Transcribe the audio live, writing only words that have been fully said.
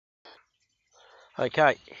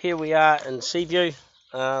Okay, here we are in Seaview.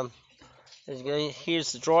 As you go,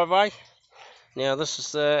 here's the driveway. Now this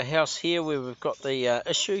is the house here where we've got the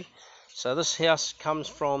issue. So this house comes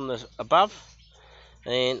from the above,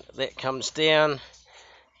 and that comes down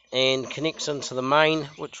and connects into the main,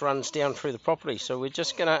 which runs down through the property. So we're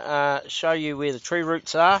just going to show you where the tree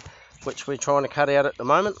roots are, which we're trying to cut out at the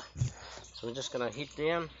moment. So we're just going to head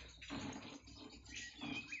down.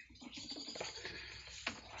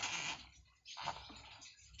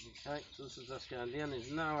 Okay, so this is us going down.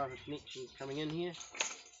 There's no other connections coming in here.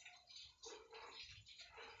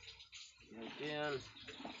 Go down.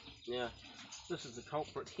 Now, this is the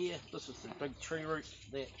culprit here. This is the big tree root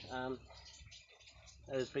that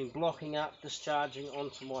has been blocking up, discharging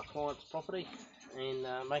onto my client's property and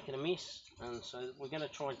making a mess. And so we're going to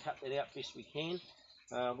try and cut that out best we can.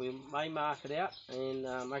 We may mark it out and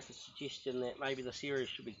make a suggestion that maybe this area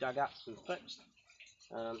should be dug up and fixed.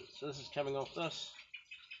 So this is coming off this.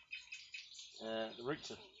 The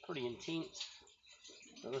roots are pretty intense.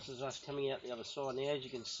 So this is us coming out the other side. Now as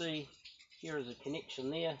you can see, here is a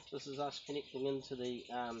connection there. This is us connecting into the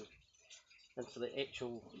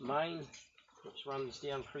actual main, which runs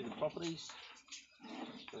down through the properties.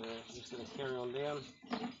 I'm just going to carry on down.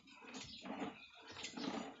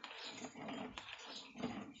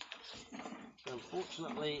 So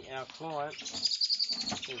unfortunately our client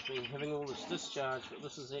has been having all this discharge, but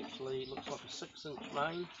this is actually, looks like a 6-inch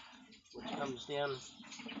main which comes down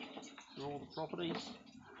through all the properties.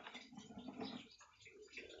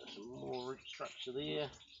 Some more root structure there.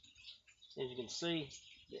 As you can see,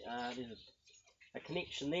 there's a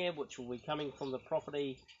connection there which will be coming from the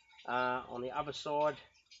property on the other side.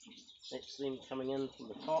 That's them coming in from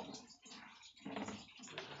the top.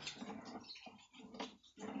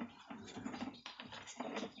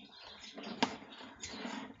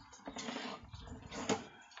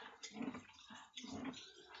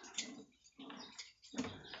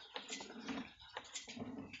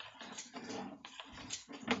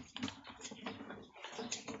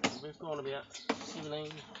 We've gone about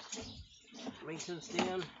 17 metres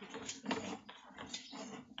down,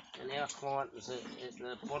 and our client is at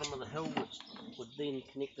the bottom of the hill, which would then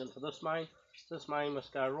connect into this main. This main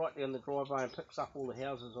must go right down the driveway and picks up all the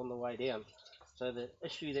houses on the way down. So the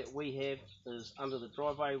issue that we have is under the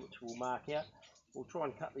driveway, which we'll mark out. We'll try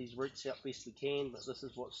and cut these roots out best we can, but this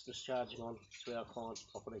is what's discharging on to our client's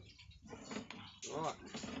property. Right.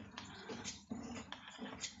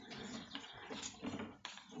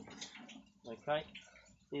 Okay,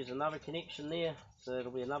 there's another connection there, so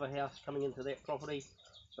there'll be another house coming into that property.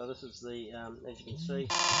 So this is the, as you can see,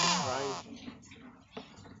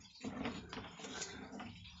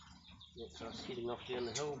 that's us heading off down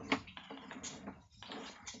the hill.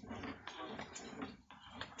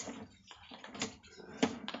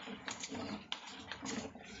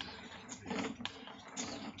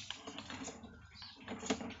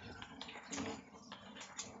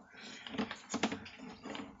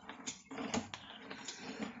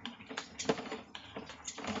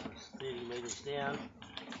 That's 30 metres down.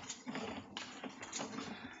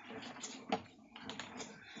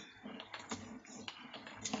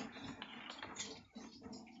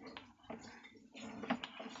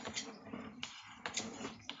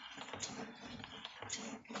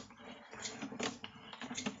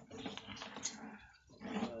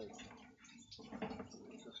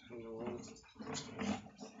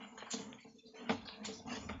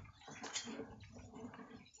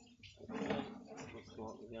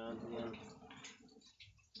 Going down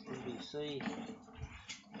BBC,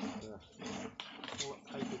 toilet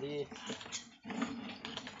paper there.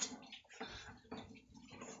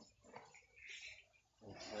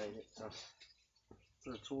 Okay, that's us.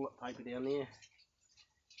 Put a toilet paper down there.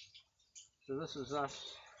 So this is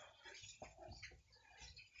us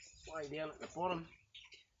way down at the bottom.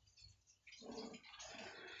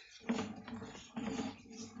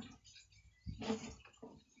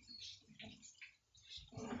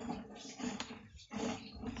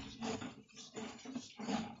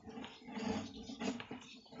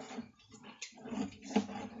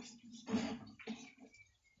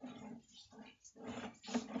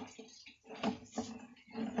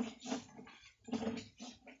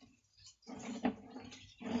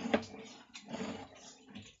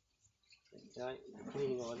 Okay,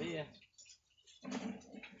 cleaning idea. This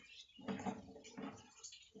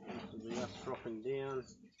will be us dropping down.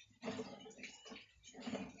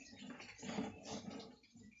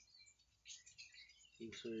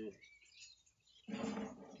 Into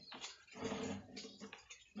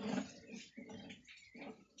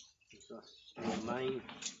the main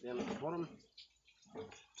down at the bottom.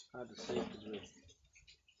 Hard to see because we're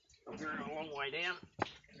up We're a long way down.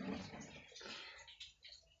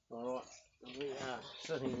 Alright, we are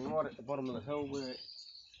sitting right at the bottom of the hill. We're at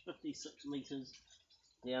 56 metres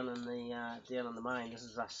down in the main. This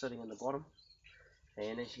is us sitting in the bottom,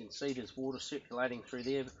 and as you can see, there's water circulating through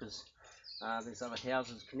there because there's other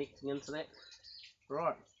houses connecting into that.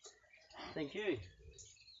 Right, thank you.